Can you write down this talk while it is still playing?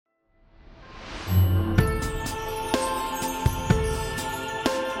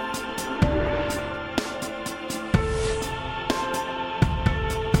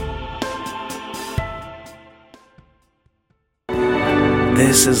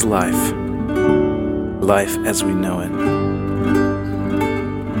This is life. Life as we know it.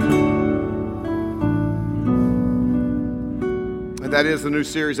 And that is the new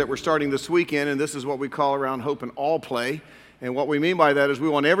series that we're starting this weekend, and this is what we call Around Hope and All Play. And what we mean by that is we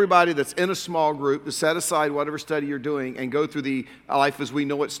want everybody that's in a small group to set aside whatever study you're doing and go through the Life as We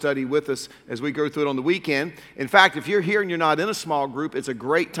Know It study with us as we go through it on the weekend. In fact, if you're here and you're not in a small group, it's a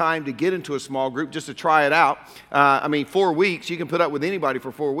great time to get into a small group just to try it out. 4 weeks, you can put up with anybody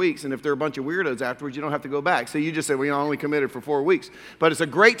for 4 weeks, and if they're a bunch of weirdos afterwards, you don't have to go back. So you just say, well, you're only committed for 4 weeks. But it's a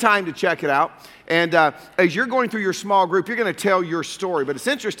great time to check it out. And as you're going through your small group, you're going to tell your story. But it's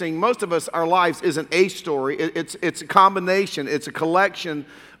interesting, most of us, our lives isn't a story. It's a combination. It's a collection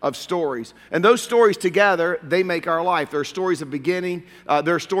of stories. And those stories together, they make our life. There are stories of beginning.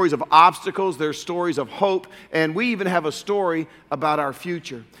 There are stories of obstacles. There are stories of hope. And we even have a story about our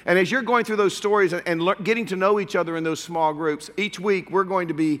future. And as you're going through those stories and getting to know each other in those small groups, each week we're going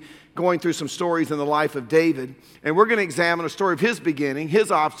to be going through some stories in the life of David. And we're going to examine a story of his beginning,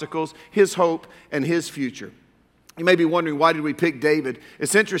 his obstacles, his hope, and his future. You may be wondering, why did we pick David?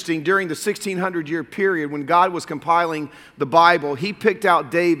 It's interesting, during the 1600-year period when God was compiling the Bible, he picked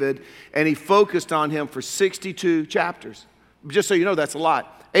out David and he focused on him for 62 chapters. Just so you know, that's a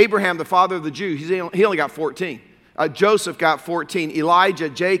lot. Abraham, the father of the Jews, he only got 14. Joseph got 14. Elijah,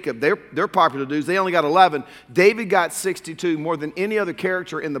 Jacob, they're popular dudes. They only got 11. David got 62, more than any other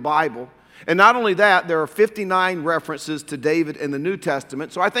character in the Bible. And not only that, there are 59 references to David in the New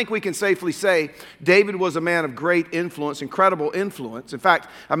Testament. So I think we can safely say David was a man of great influence, incredible influence. In fact,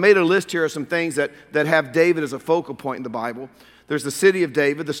 I made a list here of some things that have David as a focal point in the Bible. There's the city of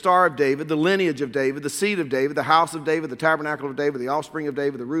David, the star of David, the lineage of David, the seed of David, the house of David, the tabernacle of David, the offspring of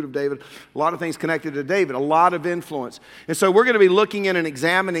David, the root of David. A lot of things connected to David, a lot of influence. And so we're going to be looking in and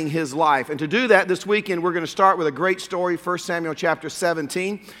examining his life. And to do that this weekend, we're going to start with a great story, 1 Samuel chapter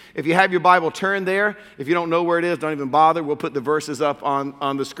 17. If you have your Bible, turn there. If you don't know where it is, don't even bother. We'll put the verses up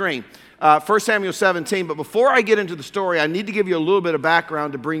on the screen. 1 Samuel 17. But before I get into the story, I need to give you a little bit of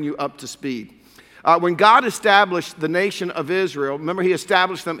background to bring you up to speed. When God established the nation of Israel, remember he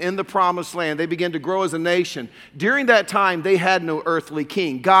established them in the promised land. They began to grow as a nation. During that time, they had no earthly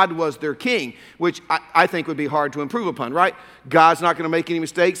king. God was their king, which I think would be hard to improve upon, right? God's not going to make any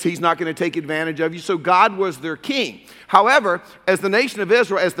mistakes. He's not going to take advantage of you. So God was their king. However, as the nation of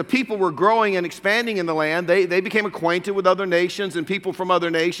Israel, as the people were growing and expanding in the land, they became acquainted with other nations and people from other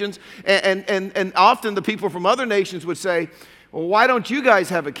nations. And often the people from other nations would say, well, why don't you guys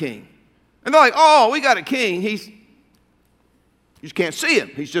have a king? And they're like, oh, we got a king. You just can't see him.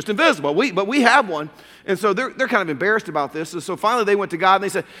 He's just invisible. But we have one. And so they're kind of embarrassed about this. And so finally they went to God and they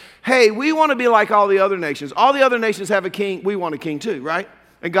said, hey, we want to be like all the other nations. All the other nations have a king. We want a king too, right?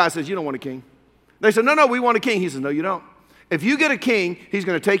 And God says, you don't want a king. They said, no, we want a king. He says, no, you don't. If you get a king, he's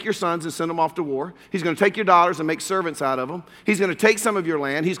going to take your sons and send them off to war. He's going to take your daughters and make servants out of them. He's going to take some of your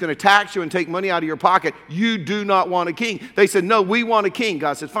land. He's going to tax you and take money out of your pocket. You do not want a king. They said, no, we want a king.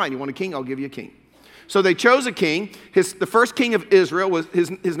 God said, fine, you want a king? I'll give you a king. So they chose a king. The first king of Israel,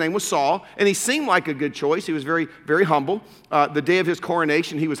 his name was Saul, and he seemed like a good choice. He was very, very humble. The day of his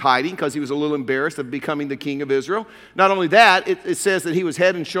coronation, he was hiding because he was a little embarrassed of becoming the king of Israel. Not only that, it says that he was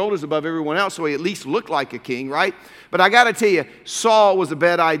head and shoulders above everyone else, so he at least looked like a king, right? But I got to tell you, Saul was a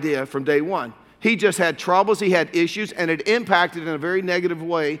bad idea from day one. He just had troubles, he had issues, and it impacted in a very negative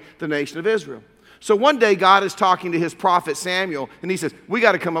way the nation of Israel. So one day, God is talking to his prophet Samuel, and he says, we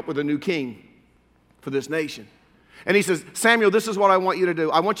got to come up with a new king for this nation. And he says, Samuel, this is what I want you to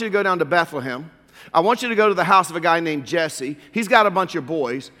do. I want you to go down to Bethlehem. I want you to go to the house of a guy named Jesse. He's got a bunch of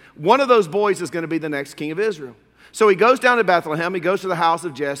boys. One of those boys is going to be the next king of Israel. So he goes down to Bethlehem. He goes to the house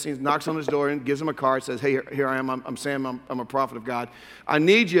of Jesse. He knocks on his door and gives him a card. Says, hey, here I am. I'm Sam. I'm a prophet of God. I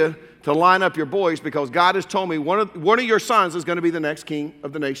need you to line up your boys because God has told me one of your sons is going to be the next king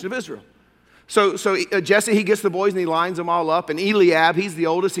of the nation of Israel. So Jesse, he gets the boys and he lines them all up. And Eliab, he's the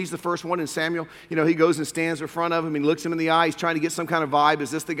oldest. He's the first one. And Samuel, he goes and stands in front of him. He looks him in the eye. He's trying to get some kind of vibe.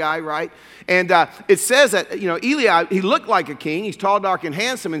 Is this the guy, right? And it says that, Eliab, he looked like a king. He's tall, dark, and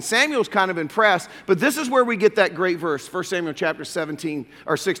handsome. And Samuel's kind of impressed. But this is where we get that great verse, 1 Samuel chapter 17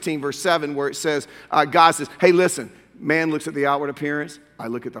 or 16, verse 7, where it says, God says, hey, listen, man looks at the outward appearance. I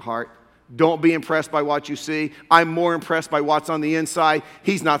look at the heart. Don't be impressed by what you see. I'm more impressed by what's on the inside.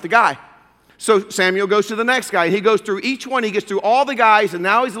 He's not the guy. So Samuel goes to the next guy. He goes through each one. He gets through all the guys, and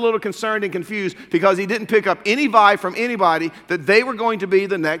now he's a little concerned and confused because he didn't pick up any vibe from anybody that they were going to be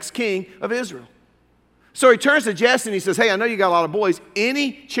the next king of Israel. So he turns to Jesse and he says, hey, I know you got a lot of boys.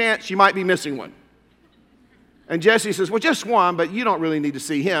 Any chance you might be missing one? And Jesse says, well, just one, but you don't really need to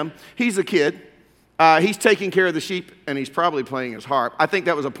see him. He's a kid. He's taking care of the sheep, and he's probably playing his harp. I think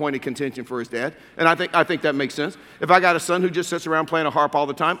that was a point of contention for his dad, and I think that makes sense. If I got a son who just sits around playing a harp all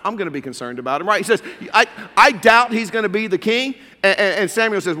the time, I'm going to be concerned about him, right? He says, I doubt he's going to be the king. And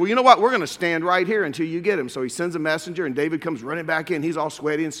Samuel says, well, you know what? We're going to stand right here until you get him. So he sends a messenger, and David comes running back in. He's all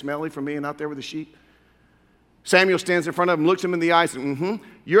sweaty and smelly from being out there with the sheep. Samuel stands in front of him, looks him in the eyes, and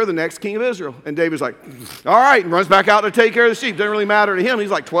you're the next king of Israel. And David's like, all right, and runs back out to take care of the sheep. Doesn't really matter to him. He's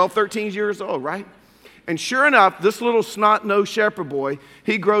like 12, 13 years old, right? And sure enough, this little snot-nosed shepherd boy,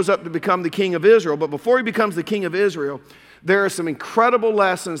 he grows up to become the king of Israel. But before he becomes the king of Israel, there are some incredible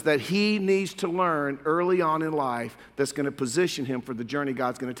lessons that he needs to learn early on in life that's going to position him for the journey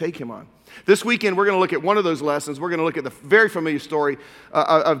God's going to take him on. This weekend, we're going to look at one of those lessons. We're going to look at the very familiar story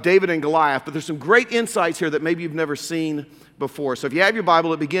of David and Goliath. But there's some great insights here that maybe you've never seen before. So if you have your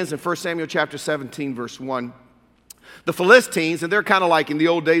Bible, it begins in 1 Samuel chapter 17, verse 1. The Philistines, and they're kind of like in the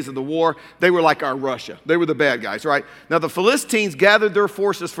old days of the war, they were like our Russia. They were the bad guys, right? Now the Philistines gathered their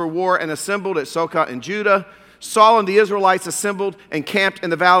forces for war and assembled at Socoh in Judah. Saul and the Israelites assembled and camped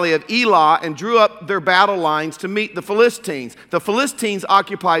in the valley of Elah and drew up their battle lines to meet the Philistines. The Philistines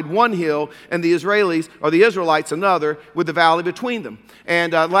occupied one hill and the Israelites another, with the valley between them.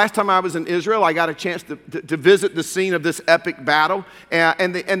 And last time I was in Israel, I got a chance to visit the scene of this epic battle.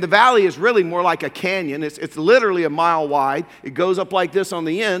 And the valley is really more like a canyon. It's literally a mile wide. It goes up like this on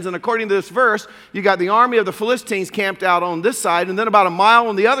the ends. And according to this verse, you got the army of the Philistines camped out on this side. And then about a mile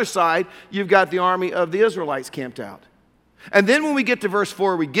on the other side, you've got the army of the Israelites camped out. And then when we get to verse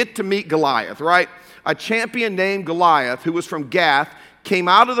 4, we get to meet Goliath, right? A champion named Goliath, who was from Gath, came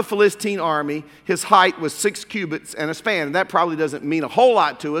out of the Philistine army. His height was 6 cubits and a span. And that probably doesn't mean a whole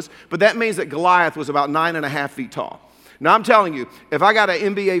lot to us, but that means that Goliath was about 9.5 feet tall. Now, I'm telling you, if I got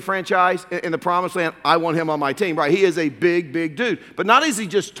an NBA franchise in the Promised Land, I want him on my team, right? He is a big, big dude. But not is he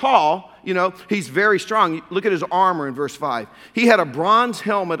just tall, he's very strong. Look at his armor in verse 5. He had a bronze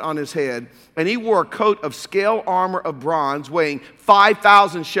helmet on his head, and he wore a coat of scale armor of bronze weighing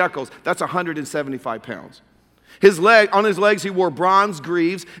 5,000 shekels. That's 175 pounds. On his legs he wore bronze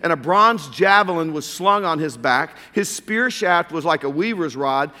greaves, and a bronze javelin was slung on his back. His spear shaft was like a weaver's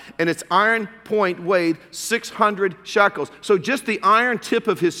rod, and its iron point weighed 600 shekels. So just the iron tip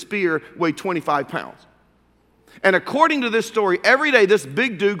of his spear weighed 25 pounds. And according to this story, every day this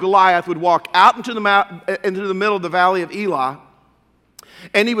big dude Goliath would walk out into the middle of the valley of Elah,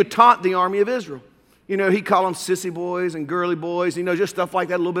 and he would taunt the army of Israel. He'd call them sissy boys and girly boys, just stuff like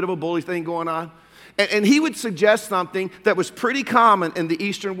that, a little bit of a bully thing going on. And he would suggest something that was pretty common in the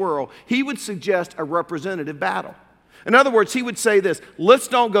Eastern world. He would suggest a representative battle. In other words, he would say this: let's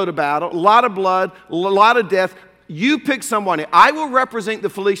don't go to battle, a lot of blood, a lot of death. You pick someone. I will represent the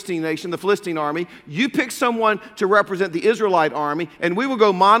Philistine nation, the Philistine army. You pick someone to represent the Israelite army, and we will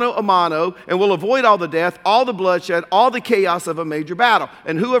go mano a mano, and we'll avoid all the death, all the bloodshed, all the chaos of a major battle.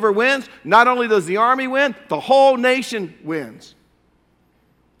 And whoever wins, not only does the army win, the whole nation wins.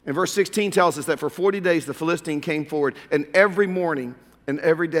 And verse 16 tells us that for 40 days the Philistine came forward, and every morning and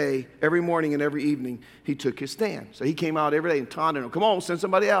every day, every morning and every evening, he took his stand. So he came out every day and taunted him. Come on, send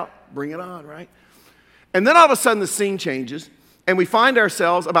somebody out. Bring it on, right? And then all of a sudden the scene changes, and we find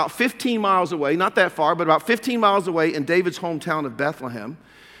ourselves about 15 miles away, not that far, but about 15 miles away in David's hometown of Bethlehem.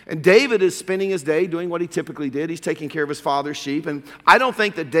 And David is spending his day doing what he typically did. He's taking care of his father's sheep. And I don't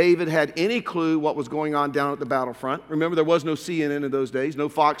think that David had any clue what was going on down at the battlefront. Remember, there was no CNN in those days, no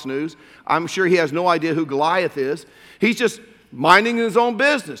Fox News. I'm sure he has no idea who Goliath is. He's just minding his own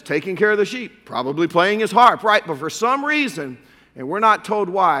business, taking care of the sheep, probably playing his harp, right? But for some reason, and we're not told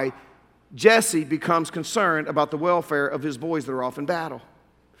why, Jesse becomes concerned about the welfare of his boys that are off in battle.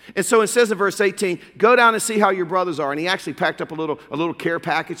 And so it says in verse 18, go down and see how your brothers are. And he actually packed up a little care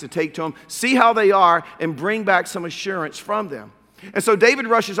package to take to them. See how they are and bring back some assurance from them. And so David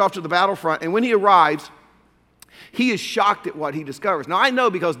rushes off to the battlefront. And when he arrives, he is shocked at what he discovers. Now I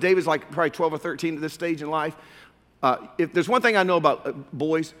know, because David's like probably 12 or 13 at this stage in life. If there's one thing I know about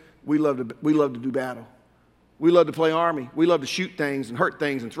boys, we love to do battle. We love to play army. We love to shoot things and hurt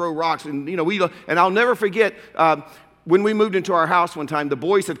things and throw rocks. And and I'll never forget, when we moved into our house one time, the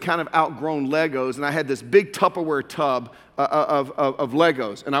boys had kind of outgrown Legos, and I had this big Tupperware tub of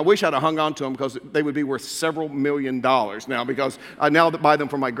Legos. And I wish I'd have hung on to them, because they would be worth several $1 million now, because I now buy them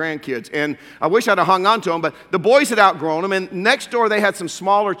for my grandkids. And I wish I'd have hung on to them, but the boys had outgrown them. And next door, they had some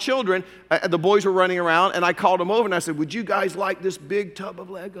smaller children. The boys were running around, and I called them over, and I said, would you guys like this big tub of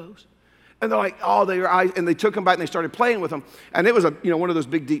Legos? And they're like, oh, and they took them back and they started playing with them. And it was one of those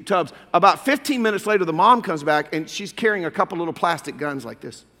big, deep tubs. About 15 minutes later, the mom comes back, and she's carrying a couple little plastic guns like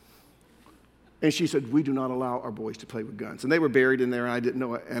this. And she said, we do not allow our boys to play with guns. And they were buried in there, and I didn't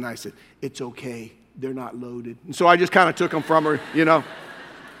know it. And I said, it's okay. They're not loaded. And so I just kind of took them from her, you know.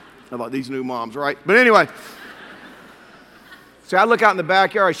 How about these new moms, right? But anyway. So I look out in the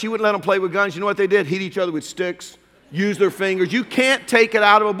backyard. She wouldn't let them play with guns. You know what they did? Hit each other with sticks, use their fingers. You can't take it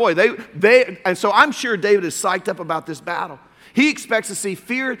out of a boy. And so I'm sure David is psyched up about this battle. He expects to see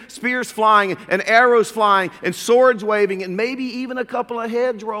spears flying and arrows flying and swords waving and maybe even a couple of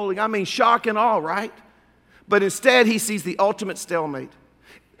heads rolling. I mean, shock and awe, right? But instead, he sees the ultimate stalemate.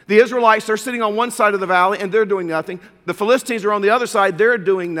 The Israelites are sitting on one side of the valley and they're doing nothing. The Philistines are on the other side. They're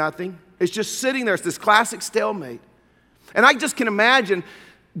doing nothing. It's just sitting there. It's this classic stalemate. And I just can imagine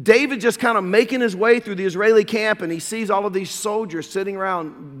David just kind of making his way through the Israeli camp, and he sees all of these soldiers sitting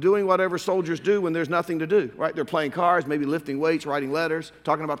around doing whatever soldiers do when there's nothing to do, right? They're playing cards, maybe lifting weights, writing letters,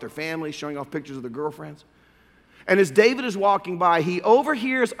 talking about their families, showing off pictures of their girlfriends. And as David is walking by, he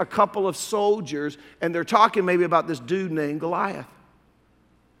overhears a couple of soldiers, and they're talking maybe about this dude named Goliath.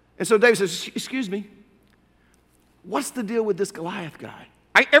 And so David says, excuse me, what's the deal with this Goliath guy?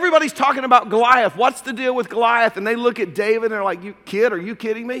 Everybody's talking about Goliath. What's the deal with Goliath? And they look at David and they're like, you kid, are you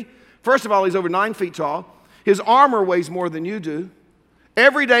kidding me? First of all, he's over 9 feet tall. His armor weighs more than you do.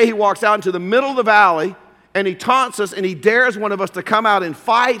 Every day he walks out into the middle of the valley and he taunts us and he dares one of us to come out and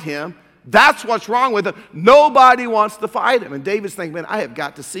fight him. That's what's wrong with him. Nobody wants to fight him. And David's thinking, man, I have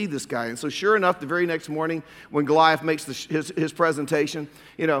got to see this guy. And so sure enough, the very next morning when Goliath makes his presentation,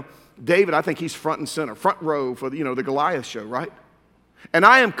 you know, David, I think he's front and center, front row for the Goliath show, right? And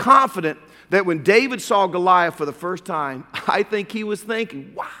I am confident that when David saw Goliath for the first time, I think he was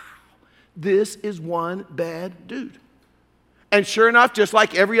thinking, wow, this is one bad dude. And sure enough, just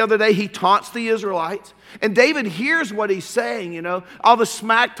like every other day, he taunts the Israelites. And David hears what he's saying, all the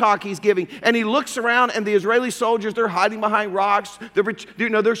smack talk he's giving. And he looks around, and the Israeli soldiers, they're hiding behind rocks.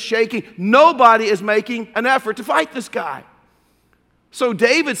 They're shaking. Nobody is making an effort to fight this guy. So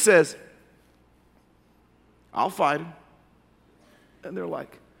David says, I'll fight him. And they're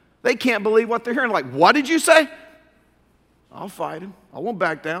like, they can't believe what they're hearing. Like, what did you say? I'll fight him. I won't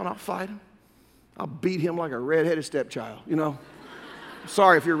back down. I'll fight him. I'll beat him like a redheaded stepchild,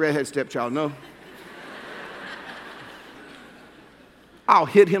 Sorry if you're a redheaded stepchild, no. I'll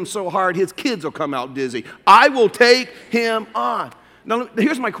hit him so hard his kids will come out dizzy. I will take him on. Now,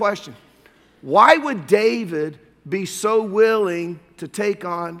 here's my question. Why would David be so willing to take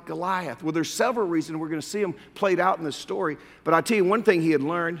on Goliath? Well, there's several reasons. We're going to see them played out in this story. But I'll tell you one thing he had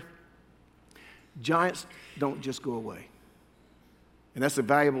learned. Giants don't just go away. And that's a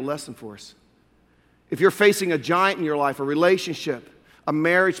valuable lesson for us. If you're facing a giant in your life, a relationship, a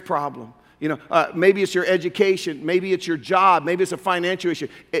marriage problem, maybe it's your education, maybe it's your job, maybe it's a financial issue.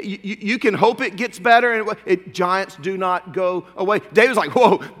 You can hope it gets better, and giants do not go away. David's like,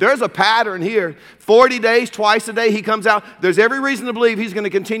 whoa, there's a pattern here. 40 days, twice a day he comes out. There's every reason to believe he's going to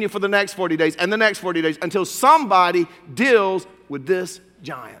continue for the next 40 days and the next 40 days until somebody deals with this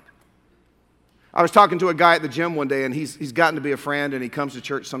giant. I was talking to a guy at the gym one day, and he's gotten to be a friend, and he comes to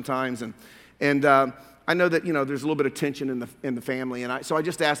church sometimes, and I know that, there's a little bit of tension in the family, and so I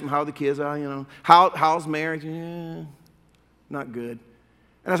just asked him how the kids are, how's marriage? Yeah, not good.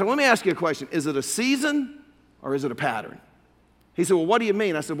 And I said, let me ask you a question. Is it a season or is it a pattern? He said, well, what do you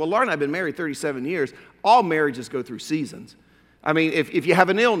mean? I said, well, Laura and I have been married 37 years. All marriages go through seasons. I mean, if you have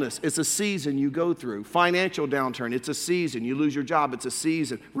an illness, it's a season you go through. Financial downturn, it's a season. You lose your job, it's a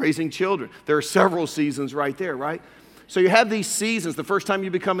season. Raising children, there are several seasons right there, right? So you have these seasons. The first time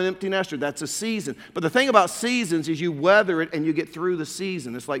you become an empty nester, that's a season. But the thing about seasons is you weather it and you get through the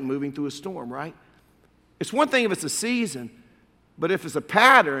season. It's like moving through a storm, right? It's one thing if it's a season, but if it's a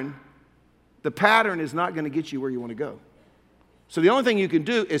pattern, the pattern is not going to get you where you want to go. So the only thing you can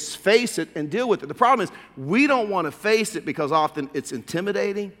do is face it and deal with it. The problem is we don't want to face it because often it's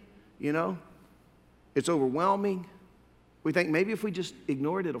intimidating, It's overwhelming. We think maybe if we just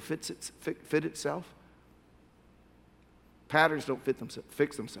ignore it, it'll fit itself. Patterns don't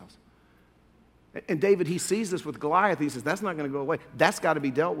fix themselves. And David, he sees this with Goliath. He says, that's not going to go away. That's got to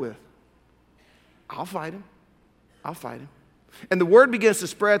be dealt with. I'll fight him. And the word begins to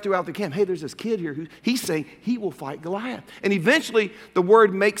spread throughout the camp. Hey, there's this kid here he's saying he will fight Goliath. And eventually, the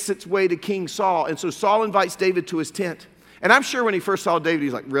word makes its way to King Saul. And so Saul invites David to his tent. And I'm sure when he first saw David,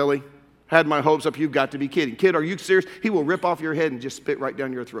 he's like, really? Had my hopes up. You've got to be kidding. Kid, are you serious? He will rip off your head and just spit right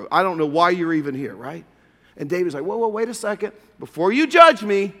down your throat. I don't know why you're even here, right? And David's like, whoa, wait a second. Before you judge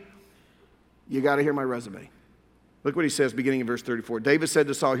me, you got to hear my resume. Look what he says beginning in verse 34. David said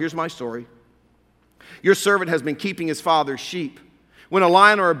to Saul, here's my story. Your servant has been keeping his father's sheep. When a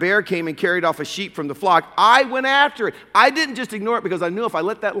lion or a bear came and carried off a sheep from the flock, I went after it. I didn't just ignore it because I knew if I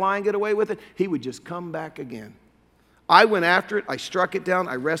let that lion get away with it, he would just come back again. I went after it, I struck it down,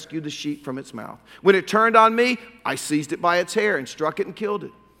 I rescued the sheep from its mouth. When it turned on me, I seized it by its hair and struck it and killed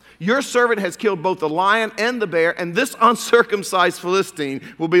it. Your servant has killed both the lion and the bear, and this uncircumcised Philistine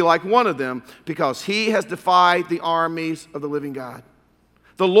will be like one of them because he has defied the armies of the living God.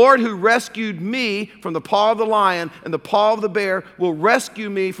 The Lord who rescued me from the paw of the lion and the paw of the bear will rescue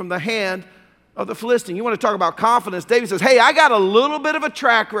me from the hand of the Philistine. You want to talk about confidence? David says, hey, I got a little bit of a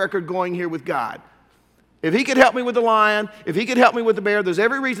track record going here with God. If he could help me with the lion, if he could help me with the bear, there's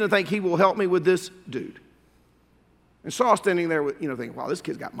every reason to think he will help me with this dude. And Saul's standing there with, thinking, wow, this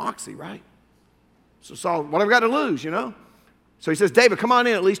kid's got moxie, right? So Saul, what have I got to lose, So he says, David, come on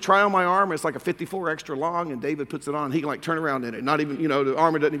in, at least try on my armor. It's like a 54 extra long, and David puts it on. He can turn around in it. Not even, the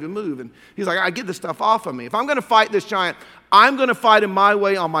armor doesn't even move. And he's like, I get this stuff off of me. If I'm going to fight this giant, I'm going to fight him my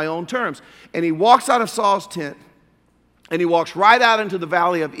way on my own terms. And he walks out of Saul's tent, and he walks right out into the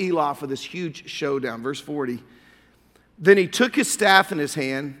valley of Elah for this huge showdown. Verse 40. Then he took his staff in his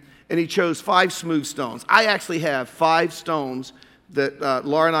hand, and he chose 5 smooth stones. I actually have 5 stones that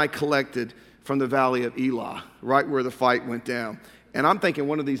Laura and I collected from the valley of Elah, right where the fight went down. And I'm thinking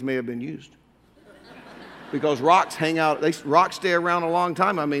one of these may have been used. Because rocks hang out, rocks stay around a long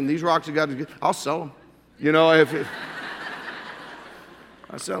time. I mean, these rocks have got to, I'll sell them.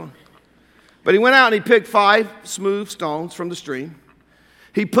 I'll sell them. But he went out and he picked 5 smooth stones from the stream.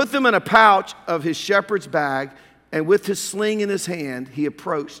 He put them in a pouch of his shepherd's bag, and with his sling in his hand, he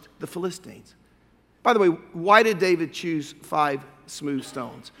approached the Philistines. By the way, why did David choose 5 smooth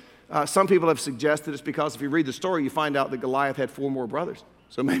stones? Some people have suggested it's because if you read the story, you find out that Goliath had 4 more brothers.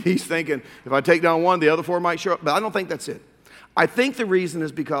 So maybe he's thinking, if I take down one, the other 4 might show up. But I don't think that's it. I think the reason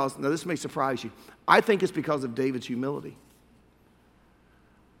is because, now this may surprise you, I think it's because of David's humility.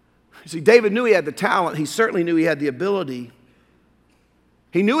 See, David knew he had the talent. He certainly knew he had the ability.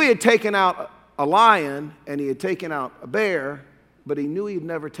 He knew he had taken out a lion and he had taken out a bear, but he knew he had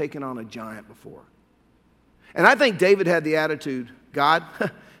never taken on a giant before. And I think David had the attitude, God,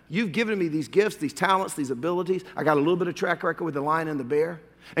 you've given me these gifts, these talents, these abilities. I got a little bit of track record with the lion and the bear.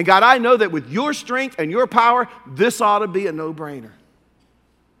 And God, I know that with your strength and your power, this ought to be a no-brainer.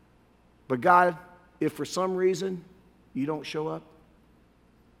 But God, if for some reason you don't show up,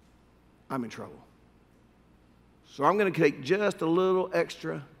 I'm in trouble. So I'm going to take just a little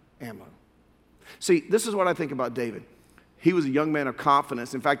extra ammo. See, this is what I think about David. He was a young man of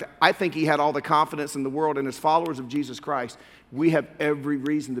confidence. In fact, I think he had all the confidence in the world. And as followers of Jesus Christ, we have every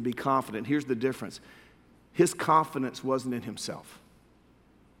reason to be confident. Here's the difference. His confidence wasn't in himself.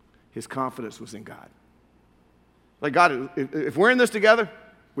 His confidence was in God. Like, God, if we're in this together,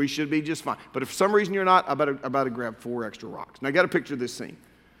 we should be just fine. But if for some reason you're not, I better grab 4 extra rocks. Now, I got to picture this scene.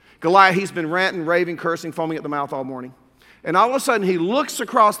 Goliath, he's been ranting, raving, cursing, foaming at the mouth all morning. And all of a sudden, he looks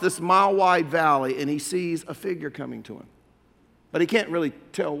across this mile-wide valley, and he sees a figure coming to him. But he can't really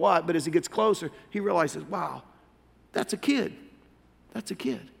tell what, but as he gets closer, he realizes, wow, that's a kid. That's a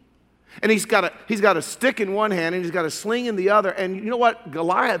kid. And he's got a stick in one hand, and he's got a sling in the other. And you know what?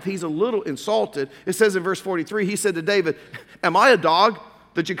 Goliath, he's a little insulted. It says in verse 43, he said to David, am I a dog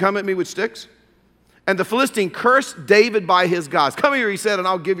that you come at me with sticks? And the Philistine cursed David by his gods. Come here, he said, and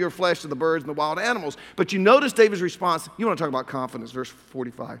I'll give your flesh to the birds and the wild animals. But you notice David's response. You want to talk about confidence, verse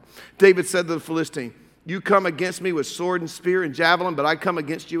 45. David said to the Philistine, you come against me with sword and spear and javelin, but I come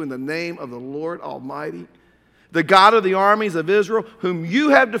against you in the name of the Lord Almighty, the God of the armies of Israel, whom you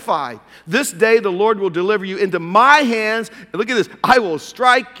have defied. This day the Lord will deliver you into my hands. And look at this. I will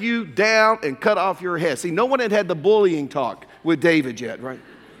strike you down and cut off your head. See, no one had the bullying talk with David yet, right?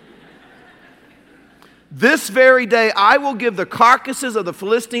 This very day I will give the carcasses of the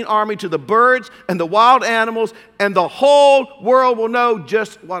Philistine army to the birds and the wild animals, and the whole world will know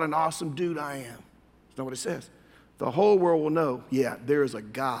just what an awesome dude I am. That's not what it says. The whole world will know, yeah, there is a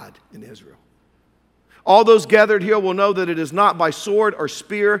God in Israel. All those gathered here will know that it is not by sword or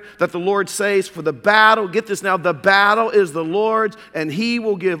spear that the Lord saves, for the battle, get this now, the battle is the Lord's, and he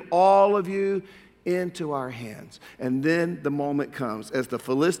will give all of you into our hands. And then the moment comes. As the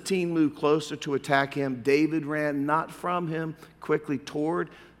Philistine moved closer to attack him, David ran not from him, quickly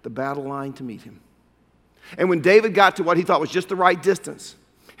toward the battle line to meet him. And when David got to what he thought was just the right distance,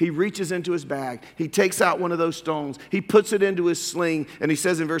 he reaches into his bag. He takes out one of those stones. He puts it into his sling. And he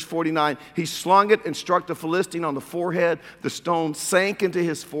says in verse 49, he slung it and struck the Philistine on the forehead. The stone sank into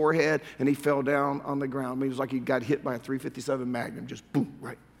his forehead, and he fell down on the ground. I mean, it was like he got hit by a .357 Magnum, just boom,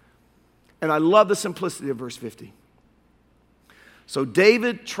 right. And I love the simplicity of verse 50. So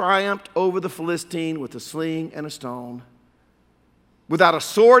David triumphed over the Philistine with a sling and a stone. Without a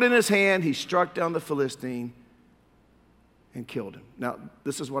sword in his hand, he struck down the Philistine and killed him. Now,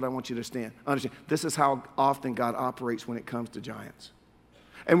 this is what I want you to understand. This is how often God operates when it comes to giants.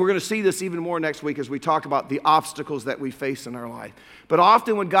 And we're going to see this even more next week as we talk about the obstacles that we face in our life. But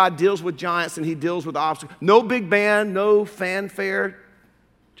often when God deals with giants and he deals with obstacles, no big band, no fanfare,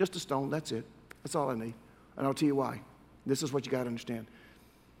 just a stone, that's it. That's all I need. And I'll tell you why. This is what you got to understand.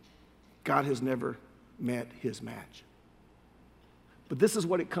 God has never met his match. But this is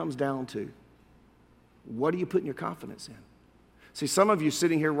what it comes down to. What are you putting your confidence in? See, some of you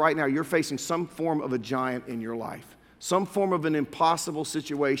sitting here right now, you're facing some form of a giant in your life. Some form of an impossible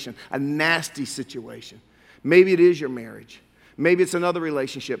situation, a nasty situation. Maybe it is your marriage. Maybe it's another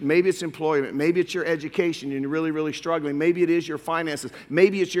relationship. Maybe it's employment. Maybe it's your education and you're really, really struggling. Maybe it is your finances.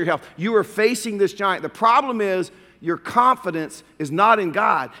 Maybe it's your health. You are facing this giant. The problem is your confidence is not in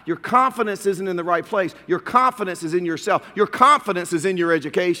God. Your confidence isn't in the right place. Your confidence is in yourself. Your confidence is in your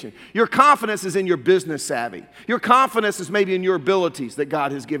education. Your confidence is in your business savvy. Your confidence is maybe in your abilities that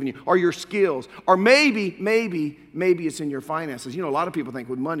God has given you, or your skills, or maybe it's in your finances. You know, a lot of people think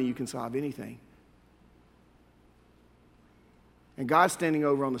with money you can solve anything. And God's standing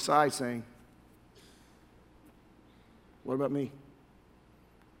over on the side saying, what about me?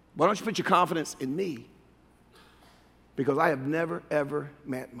 Why don't you put your confidence in me? Because I have never, ever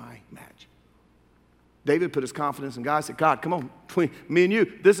met my match. David put his confidence in God. He said, God, come on, between me and you,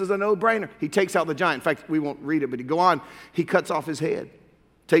 this is a no-brainer. He takes out the giant. In fact, we won't read it, but he go on. He cuts off his head,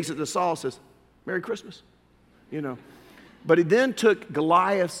 takes it to Saul, says, Merry Christmas, you know. But he then took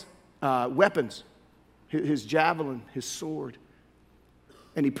Goliath's weapons, his javelin, his sword,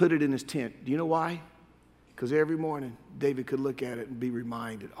 and he put it in his tent. Do you know why? Because every morning, David could look at it and be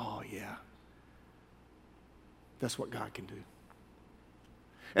reminded, oh, yeah. That's what God can do.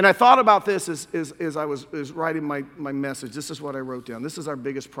 And I thought about this as I was writing my message. This is what I wrote down. This is our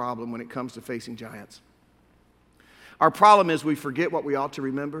biggest problem when it comes to facing giants. Our problem is we forget what we ought to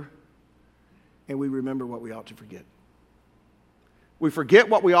remember, and we remember what we ought to forget. We forget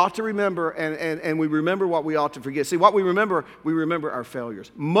what we ought to remember, and we remember what we ought to forget. See, what we remember our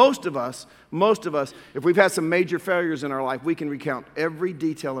failures. Most of us, if we've had some major failures in our life, we can recount every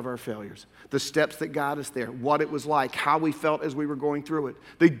detail of our failures. The steps that got us there, what it was like, how we felt as we were going through it,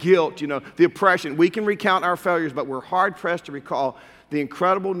 the guilt, the oppression. We can recount our failures, but we're hard-pressed to recall the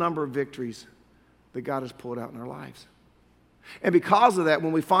incredible number of victories that God has pulled out in our lives. And because of that,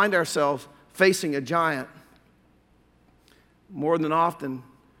 when we find ourselves facing a giant, more than often,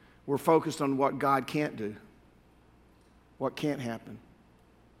 we're focused on what God can't do, what can't happen,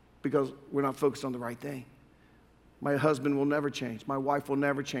 because we're not focused on the right thing. My husband will never change. My wife will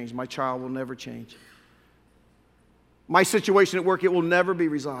never change. My child will never change. My situation at work, it will never be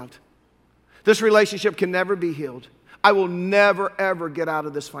resolved. This relationship can never be healed. I will never, ever get out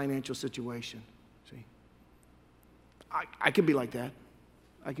of this financial situation. See? I can be like that.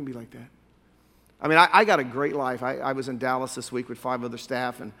 I can be like that. I mean, I got a great life. I was in Dallas this week with 5 other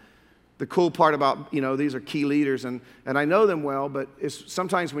staff, and the cool part about, these are key leaders, and I know them well, but it's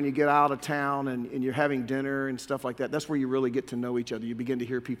sometimes when you get out of town and you're having dinner and stuff like that, that's where you really get to know each other. You begin to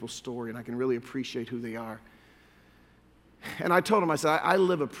hear people's story, and I can really appreciate who they are. And I told them, I said, I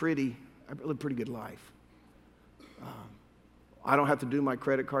live a pretty good life. I don't have to do my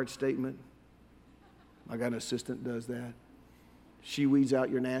credit card statement. I got an assistant that does that. She weeds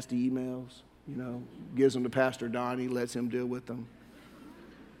out your nasty emails, gives them to Pastor Donnie, lets him deal with them.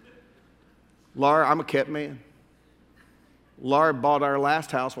 Laura, I'm a kept man. Laura bought our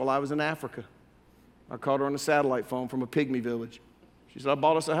last house while I was in Africa. I called her on the satellite phone from a pygmy village. She said, I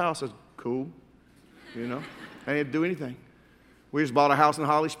bought us a house. I said, cool. I didn't do anything. We just bought a house in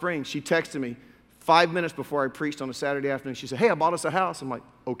Holly Springs. She texted me 5 minutes before I preached on a Saturday afternoon. She said, hey, I bought us a house. I'm like,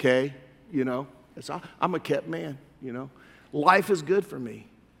 okay, I'm a kept man, Life is good for me.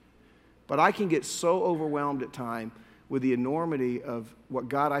 But I can get so overwhelmed at times with the enormity of what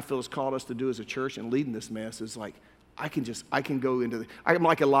God, I feel, has called us to do as a church and leading this mess. Is like, I can go into I'm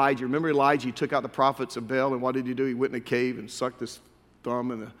like Elijah. Remember Elijah? He took out the prophets of Baal, and what did he do? He went in a cave and sucked his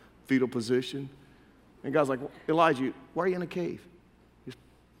thumb in a fetal position. And God's like, Elijah, why are you in a cave?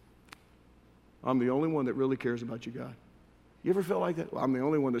 I'm the only one that really cares about you, God. You ever feel like that? Well, I'm the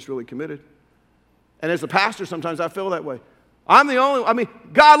only one that's really committed. And as a pastor, sometimes I feel that way. God,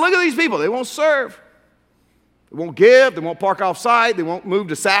 look at these people. They won't serve. They won't give. They won't park off-site. They won't move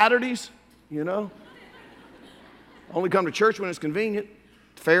to Saturdays, Only come to church when it's convenient.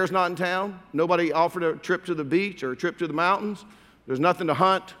 Fair's not in town. Nobody offered a trip to the beach or a trip to the mountains. There's nothing to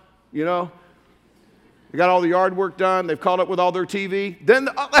hunt, They got all the yard work done. They've caught up with all their TV. Then,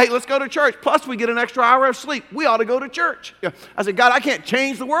 hey, let's go to church. Plus, we get an extra hour of sleep. We ought to go to church. Yeah. I said, God, I can't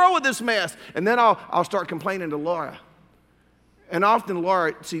change the world with this mess. And then I'll start complaining to Laura. And often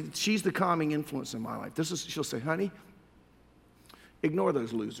Laura, see, she's the calming influence in my life. She'll say, honey, ignore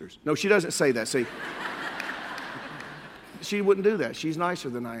those losers. No, she doesn't say that. See, she wouldn't do that. She's nicer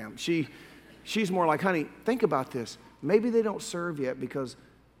than I am. She's more like, honey, think about this. Maybe they don't serve yet because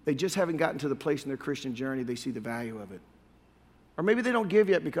they just haven't gotten to the place in their Christian journey they see the value of it. Or maybe they don't give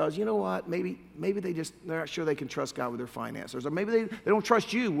yet because, you know what, maybe they're not sure they can trust God with their finances. Or maybe they don't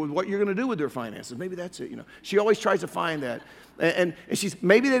trust you with what you're going to do with their finances. Maybe that's it, She always tries to find that. And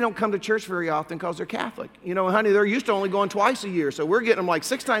maybe they don't come to church very often because they're Catholic. Honey, they're used to only going twice a year. So we're getting them like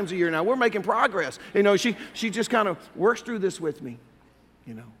 6 times a year now. We're making progress. She just kind of works through this with me,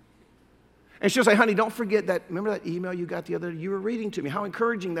 And she'll say, honey, don't forget that, remember that email you got the other day? You were reading to me. How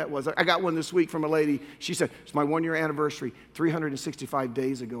encouraging that was. I got one this week from a lady. She said, it's my 1-year anniversary. 365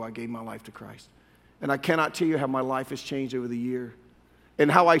 days ago, I gave my life to Christ. And I cannot tell you how my life has changed over the year and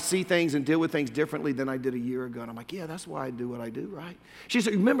how I see things and deal with things differently than I did a year ago. And I'm like, yeah, that's why I do what I do, right? She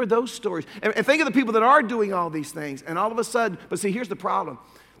said, remember those stories. And think of the people that are doing all these things. And all of a sudden, but see, here's the problem.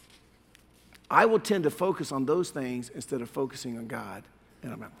 I will tend to focus on those things instead of focusing on God.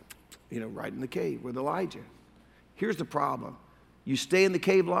 And I'm like, right in the cave with Elijah. Here's the problem. You stay in the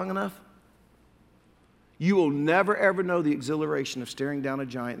cave long enough, you will never, ever know the exhilaration of staring down a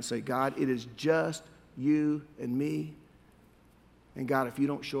giant and say, God, it is just you and me. And God, if you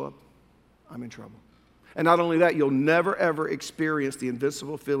don't show up, I'm in trouble. And not only that, you'll never, ever experience the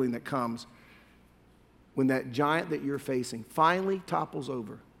invincible feeling that comes when that giant that you're facing finally topples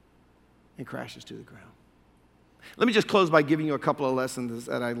over and crashes to the ground. Let me just close by giving you a couple of lessons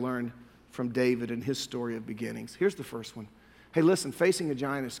that I learned from David and his story of beginnings. Here's the first one. Hey, listen, facing a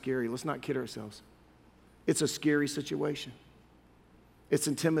giant is scary. Let's not kid ourselves. It's a scary situation. It's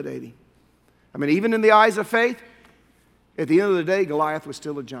intimidating. I mean, even in the eyes of faith, at the end of the day, Goliath was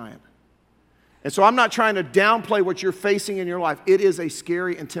still a giant. And so I'm not trying to downplay what you're facing in your life. It is a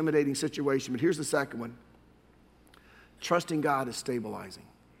scary, intimidating situation. But here's the second one. Trusting God is stabilizing.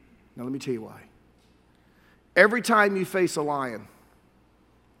 Now, let me tell you why. Every time you face a lion,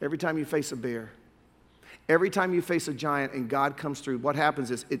 every time you face a bear, every time you face a giant and God comes through, what happens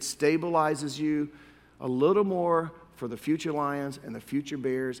is it stabilizes you a little more for the future lions and the future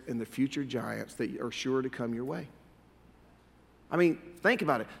bears and the future giants that are sure to come your way. I mean, think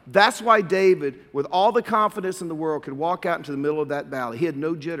about it. That's why David, with all the confidence in the world, could walk out into the middle of that valley. He had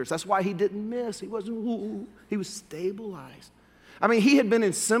no jitters. That's why he didn't miss. He wasn't, ooh. He was stabilized. I mean, he had been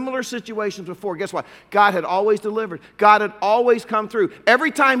in similar situations before. Guess what? God had always delivered. God had always come through. Every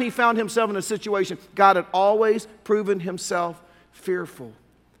time he found himself in a situation, God had always proven himself fearful.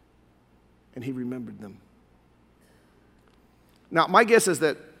 And he remembered them. Now, my guess is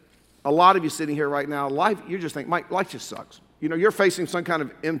that a lot of you sitting here right now, you're just thinking, Mike, life just sucks. You're facing some kind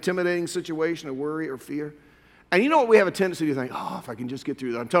of intimidating situation or worry or fear. And you know what we have a tendency to think, if I can just get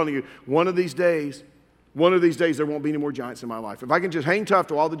through that. I'm telling you, one of these days, there won't be any more giants in my life. If I can just hang tough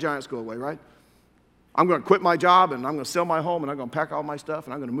till all the giants go away, right? I'm going to quit my job and I'm going to sell my home and I'm going to pack all my stuff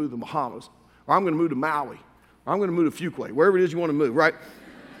and I'm going to move to the Bahamas. Or I'm going to move to Maui. Or I'm going to move to Fuquay, wherever it is you want to move, right?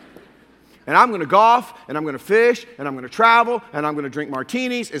 And I'm going to golf, and I'm going to fish, and I'm going to travel, and I'm going to drink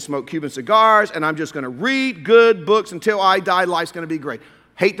martinis and smoke Cuban cigars, and I'm just going to read good books until I die. Life's going to be great.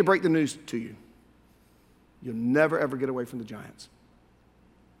 Hate to break the news to you. You'll never, ever get away from the giants.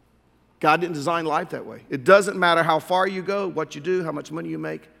 God didn't design life that way. It doesn't matter how far you go, what you do, how much money you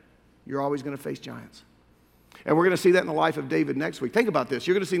make, you're always going to face giants. And we're going to see that in the life of David next week. Think about this.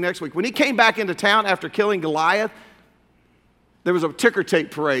 You're going to see next week. When he came back into town after killing Goliath, there was a ticker tape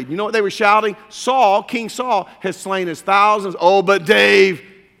parade. You know what they were shouting? King Saul, has slain his thousands. Oh, but Dave,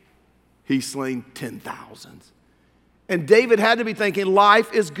 he's slain 10,000s. And David had to be thinking,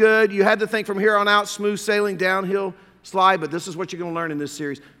 life is good. You had to think from here on out, smooth sailing, downhill slide. But this is what you're going to learn in this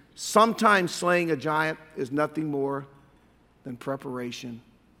series. Sometimes slaying a giant is nothing more than preparation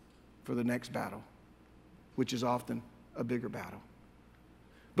for the next battle, which is often a bigger battle.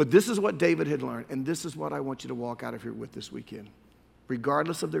 But this is what David had learned, and this is what I want you to walk out of here with this weekend.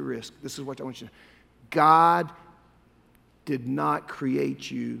 Regardless of the risk, this is what I want you to know. God did not create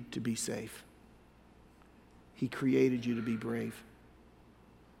you to be safe. He created you to be brave.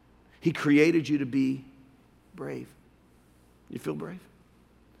 He created you to be brave. You feel brave?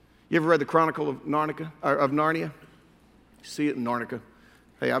 You ever read the Chronicle of Narnia? See it in Narnica.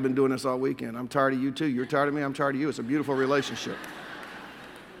 Hey, I've been doing this all weekend. I'm tired of you too. You're tired of me. I'm tired of you. It's a beautiful relationship.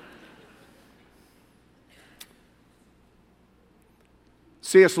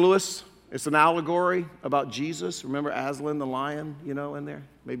 C.S. Lewis, It's an allegory about Jesus. Remember Aslan the lion, in there?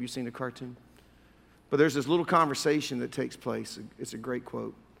 Maybe you've seen the cartoon. But there's this little conversation that takes place. It's a great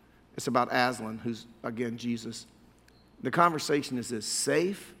quote. It's about Aslan, who's, again, Jesus. The conversation is this: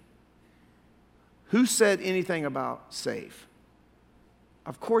 safe? Who said anything about safe?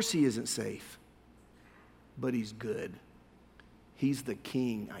 Of course he isn't safe, but he's good. He's the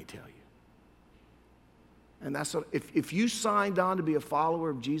king, I tell you. And that's what, if you signed on to be a follower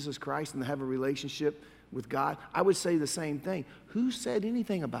of Jesus Christ and have a relationship with God, I would say the same thing. Who said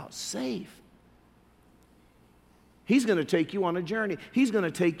anything about safe? He's going to take you on a journey. He's going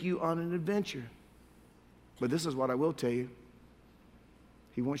to take you on an adventure. But this is what I will tell you.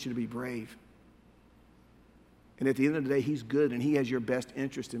 He wants you to be brave. And at the end of the day, he's good and he has your best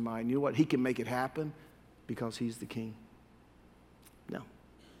interest in mind. You know what? He can make it happen because he's the king. No.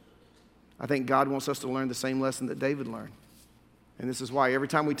 I think God wants us to learn the same lesson that David learned. And this is why every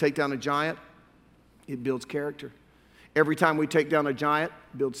time we take down a giant, it builds character. Every time we take down a giant,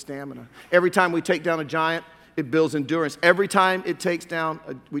 it builds stamina. Every time we take down a giant, it builds endurance. Every time we take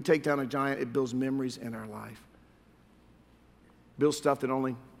down a giant, it builds memories in our life. Builds stuff that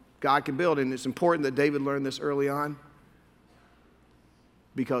only God can build. And it's important that David learned this early on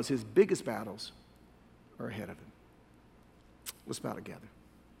because his biggest battles are ahead of him. Let's bow together.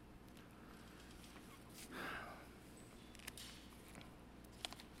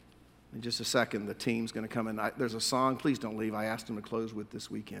 In just a second, the team's going to come in. There's a song. Please don't leave. I asked them to close with this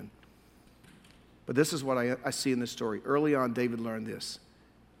weekend. But this is what I see in this story. Early on, David learned this.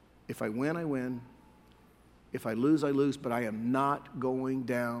 If I win, I win. If I lose, I lose. But I am not going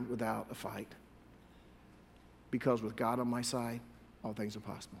down without a fight. Because with God on my side, all things are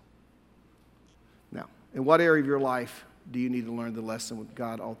possible. Now, in what area of your life do you need to learn the lesson with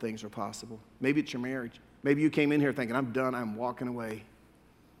God, all things are possible? Maybe it's your marriage. Maybe you came in here thinking, I'm done, I'm walking away.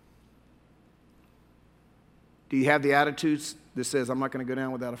 Do you have the attitudes that says, I'm not going to go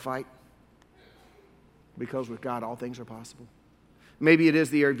down without a fight? Because with God, all things are possible. Maybe it is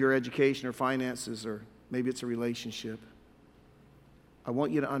the area of your education or finances, or maybe it's a relationship. I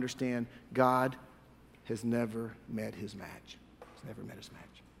want you to understand, God has never met his match. He's never met his match.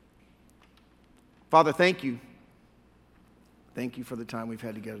 Father, thank you. Thank you for the time we've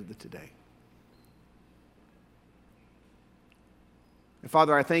had together today. And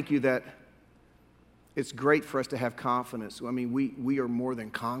Father, I thank you that it's great for us to have confidence. I mean, we are more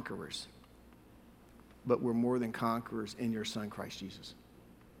than conquerors, but we're more than conquerors in your Son, Christ Jesus.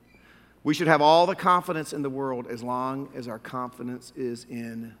 We should have all the confidence in the world as long as our confidence is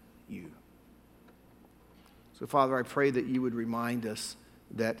in you. So, Father, I pray that you would remind us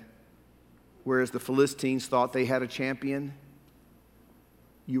that whereas the Philistines thought they had a champion,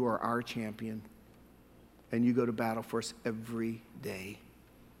 you are our champion, and you go to battle for us every day.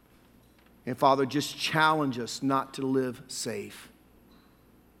 And Father, just challenge us not to live safe,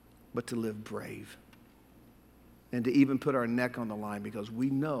 but to live brave. And to even put our neck on the line, because we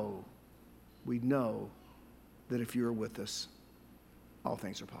know that if you're with us, all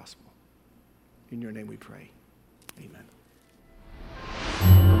things are possible. In your name we pray. Amen.